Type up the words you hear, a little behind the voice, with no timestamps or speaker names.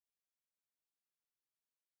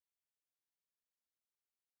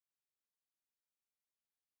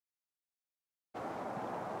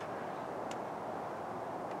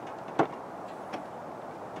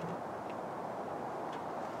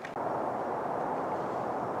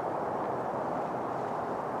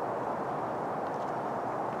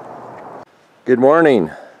Good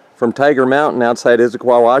morning from Tiger Mountain outside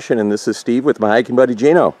Issaquah, Washington. This is Steve with my hiking buddy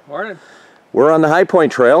Gino. Morning. We're on the High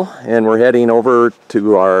Point Trail and we're heading over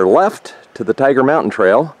to our left to the Tiger Mountain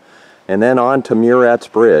Trail and then on to Murat's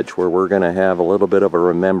Bridge, where we're going to have a little bit of a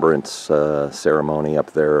remembrance ceremony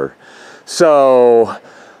up there. So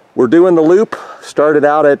we're doing the loop. Started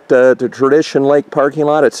out at the Tradition Lake parking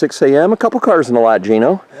lot at 6 a.m. A couple cars in the lot,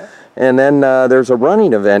 Gino. Yeah. And then there's a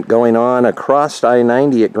running event going on across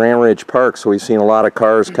I-90 at Grand Ridge Park, so we've seen a lot of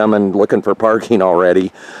cars coming looking for parking already.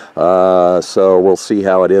 So we'll see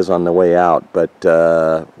how it is on the way out. But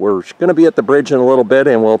we're going to be at the bridge in a little bit,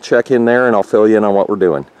 and we'll check in there, and I'll fill you in on what we're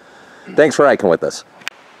doing. Thanks for hiking with us.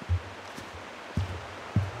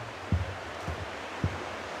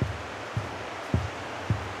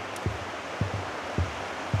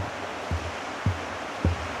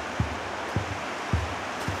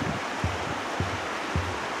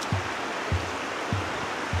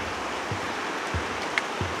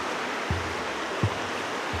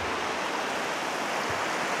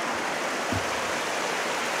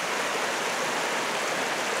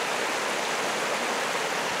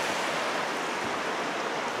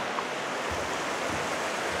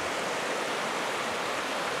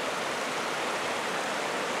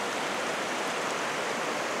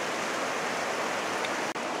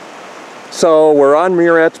 So we're on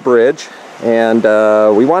Murat's Bridge, and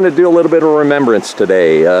we wanted to do a little bit of remembrance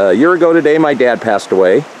today. A year ago today, my dad passed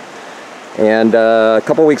away, and a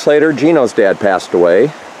couple weeks later, Gino's dad passed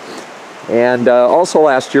away. And also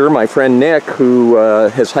last year, my friend Nick, who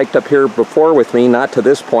has hiked up here before with me, not to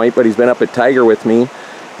this point, but he's been up at Tiger with me,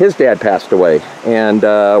 his dad passed away. And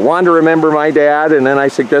wanted to remember my dad, and then I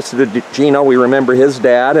suggested to Gino we remember his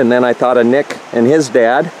dad, and then I thought of Nick and his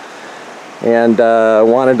dad, and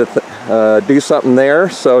wanted to do something there.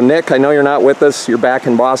 So Nick, I know you're not with us, you're back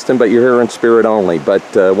in Boston, but you're here in spirit only. But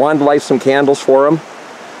wanted to light some candles for him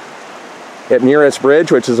at Murat's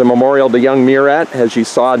Bridge, which is a memorial to young Murat. As you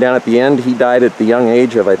saw down at the end, he died at the young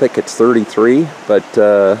age of, I think it's 33, but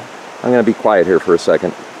I'm going to be quiet here for a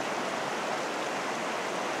second.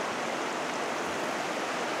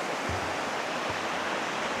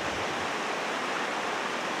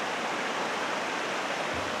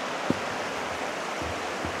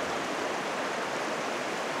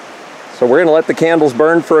 So we're going to let the candles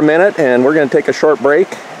burn for a minute, and we're going to take a short break,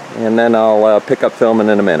 and then I'll pick up filming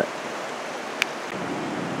in a minute.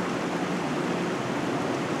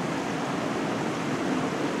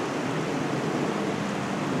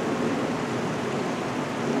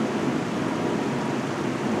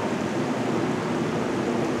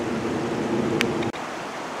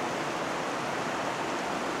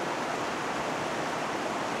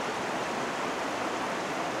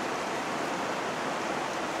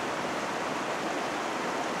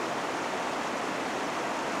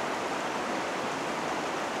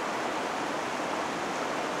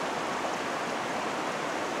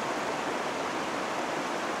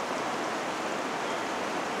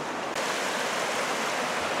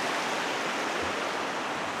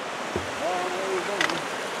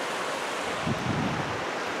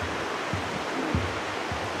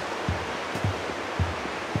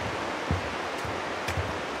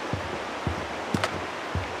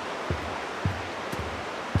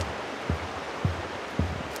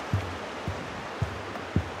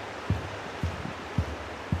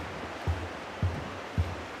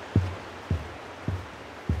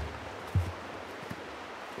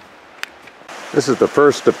 This is the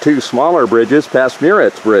first of two smaller bridges past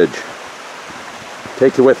Murat's Bridge.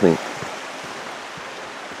 Take you with me.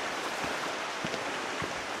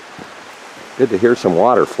 Good to hear some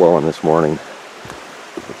water flowing this morning.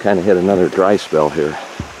 We kind of hit another dry spell here.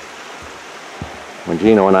 When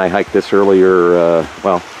Gino and I hiked this earlier,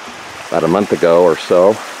 well, about a month ago or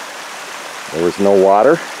so, there was no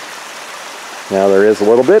water. Now there is a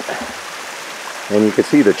little bit. And you can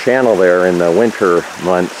see the channel there in the winter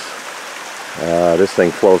months. This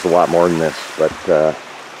thing flows a lot more than this, but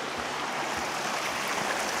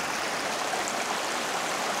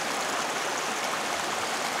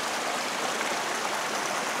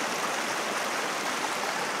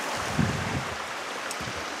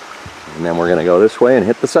and then we're going to go this way and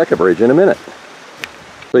hit the second bridge in a minute.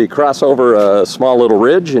 So you cross over a small little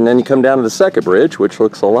ridge, and then you come down to the second bridge, which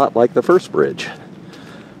looks a lot like the first bridge.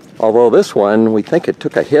 Although this one, we think it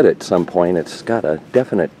took a hit at some point. It's got a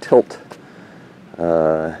definite tilt.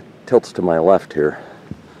 Tilts to my left here.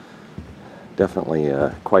 Definitely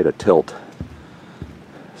quite a tilt.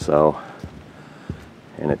 So,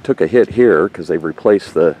 and it took a hit here because they've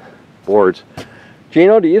replaced the boards.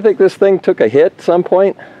 Gino, do you think this thing took a hit at some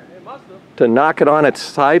point? It must have. To knock it on its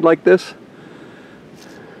side like this?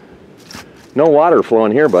 No water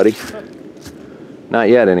flowing here, buddy. Not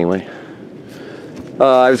yet, anyway.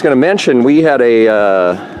 I was going to mention we had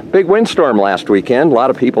a big windstorm last weekend. A lot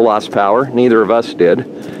of people lost power. Neither of us did.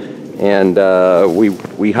 And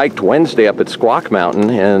we hiked Wednesday up at Squawk Mountain,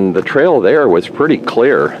 and the trail there was pretty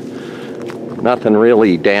clear. Nothing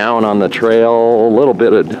really down on the trail, a little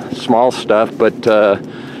bit of small stuff, but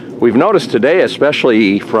we've noticed today,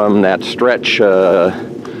 especially from that stretch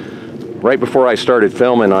right before I started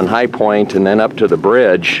filming on High Point and then up to the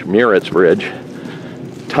bridge, Muret's Bridge,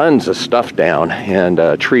 tons of stuff down, and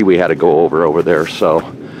a tree we had to go over there. So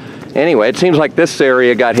anyway, it seems like this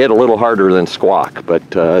area got hit a little harder than Squawk, but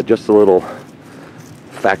just a little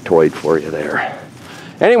factoid for you there.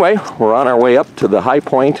 Anyway, we're on our way up to the high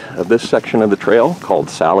point of this section of the trail called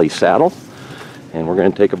Sally Saddle, and we're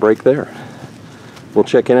going to take a break there. We'll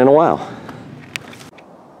check in a while.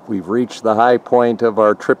 We've reached the high point of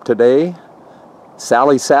our trip today,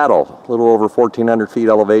 Sally Saddle, a little over 1,400 feet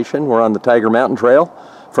elevation. We're on the Tiger Mountain Trail.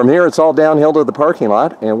 From here, it's all downhill to the parking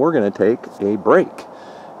lot, and we're going to take a break.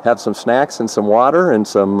 Have some snacks and some water and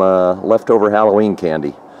some leftover Halloween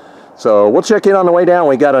candy. So we'll check in on the way down.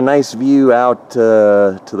 We got a nice view out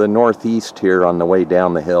to the northeast here on the way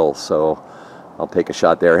down the hill, so I'll take a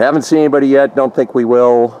shot there. Haven't seen anybody yet, don't think we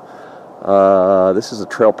will. This is a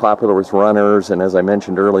trail popular with runners, and as I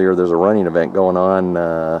mentioned earlier, there's a running event going on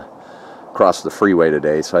across the freeway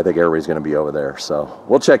today, so I think everybody's going to be over there. So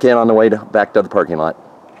we'll check in on the way back to the parking lot.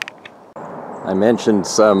 I mentioned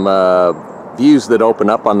some views that open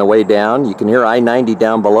up on the way down. You can hear I-90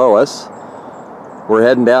 down below us. We're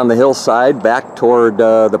heading down the hillside back toward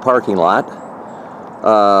the parking lot.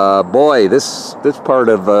 Boy, this part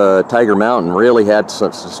of Tiger Mountain really had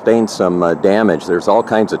sustained some damage. There's all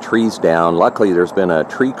kinds of trees down. Luckily, there's been a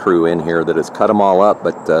tree crew in here that has cut them all up,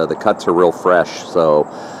 but the cuts are real fresh, so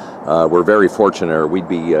we're very fortunate. We'd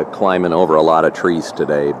be climbing over a lot of trees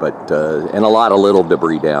today, but and a lot of little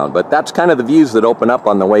debris down. But that's kind of the views that open up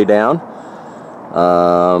on the way down.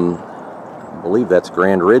 I believe that's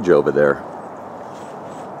Grand Ridge over there.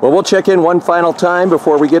 Well, we'll check in one final time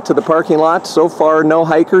before we get to the parking lot. So far, no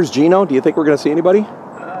hikers. Gino, do you think we're going to see anybody?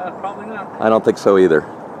 Probably not. I don't think so either.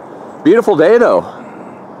 Beautiful day, though.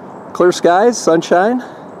 Clear skies, sunshine,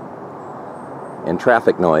 and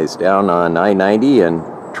traffic noise down on I-90,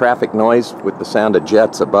 and traffic noise with the sound of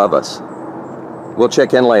jets above us. We'll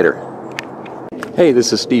check in later. Hey,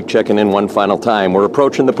 this is Steve checking in one final time. We're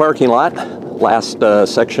approaching the parking lot, last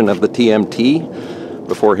section of the TMT,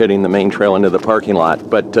 before hitting the main trail into the parking lot.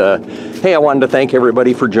 But hey, I wanted to thank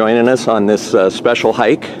everybody for joining us on this special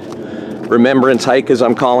hike, Remembrance hike as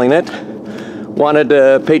I'm calling it. Wanted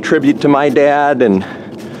to pay tribute to my dad and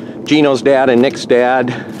Gino's dad and Nick's dad.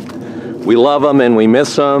 We love them and we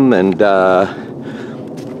miss them, and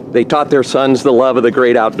they taught their sons the love of the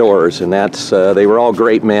great outdoors, and that's they were all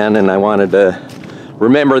great men, and I wanted to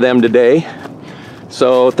remember them today.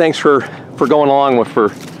 So thanks for going along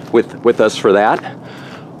with us for that.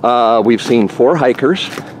 We've seen 4 hikers,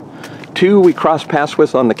 2 we crossed paths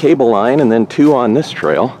with on the cable line, and then 2 on this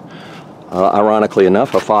trail. Ironically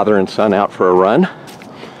enough, a father and son out for a run.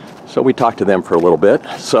 So we talked to them for a little bit.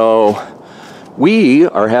 So we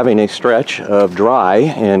are having a stretch of dry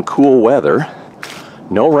and cool weather.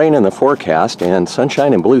 No rain in the forecast, and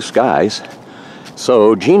sunshine and blue skies.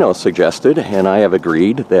 So Gino suggested, and I have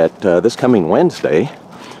agreed, that this coming Wednesday,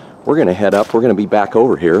 we're going to head up, we're going to be back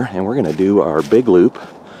over here, and we're going to do our big loop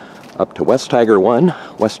up to West Tiger 1,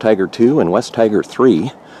 West Tiger 2, and West Tiger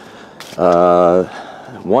 3.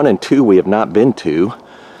 1 and 2 we have not been to.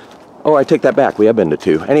 Oh, I take that back, we have been to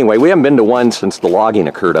 2. Anyway, we haven't been to 1 since the logging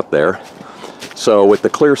occurred up there. So with the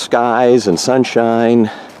clear skies and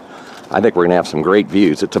sunshine, I think we're going to have some great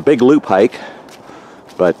views. It's a big loop hike,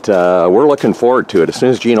 but we're looking forward to it. As soon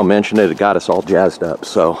as Gino mentioned it, it got us all jazzed up.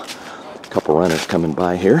 So a couple runners coming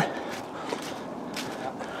by here.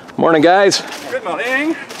 Morning, guys. Good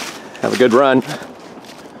morning. Have a good run.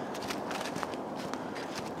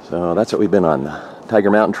 So that's what we've been on. The Tiger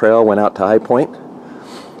Mountain Trail, went out to High Point.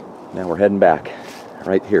 Now we're heading back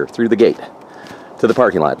right here through the gate to the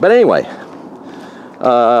parking lot. But anyway,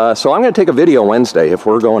 so I'm going to take a video Wednesday. If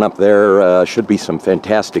we're going up there, should be some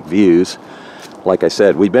fantastic views. Like I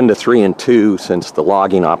said, we've been to 3 and 2 since the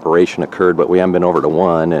logging operation occurred, but we haven't been over to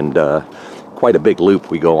 1, and quite a big loop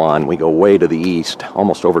we go on. We go way to the east,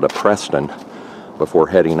 almost over to Preston, before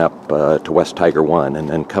heading up to West Tiger 1, and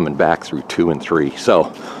then coming back through 2 and 3.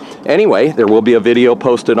 So anyway, there will be a video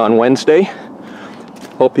posted on Wednesday.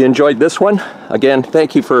 Hope you enjoyed this one. Again,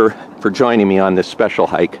 thank you for joining me on this special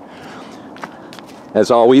hike.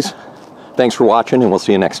 As always, thanks for watching, and we'll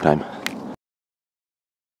see you next time.